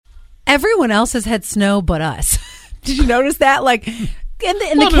Everyone else has had snow but us. Did you notice that? Like in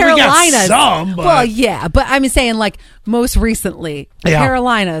the Carolinas. We got some, but... Well, yeah, but I'm saying like most recently, the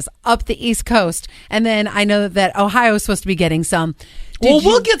Carolinas up the East Coast, and then I know that Ohio is supposed to be getting some.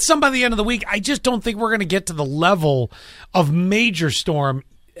 We'll get some by the end of the week. I just don't think we're going to get to the level of major storm,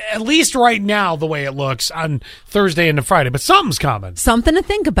 at least right now, the way it looks on Thursday into Friday. But something's coming. Something to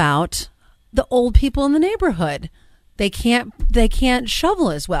think about. The old people in the neighborhood. They can't shovel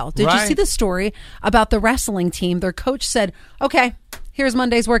as well. Did you see the story about the wrestling team? Their coach said, okay, here's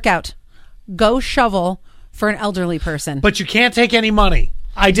Monday's workout. Go shovel for an elderly person. But you can't take any money.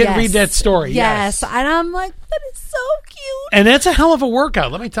 I did read that story. Yes. And I'm like, that is so cute. And that's a hell of a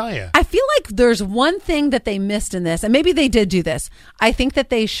workout, let me tell you. I feel like there's one thing that they missed in this, and maybe they did do this. I think that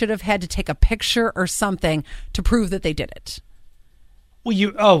they should have had to take a picture or something to prove that they did it.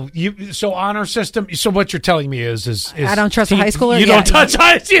 Well, so honor system. So what you're telling me is I don't trust a high schooler. You don't touch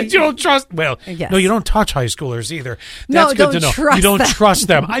you don't trust. Well, yes. No, you don't touch high schoolers either. No, That's good to know. Trust you don't them. trust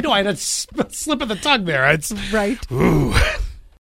them. I know. I had a slip of the tongue there. It's right. Ooh.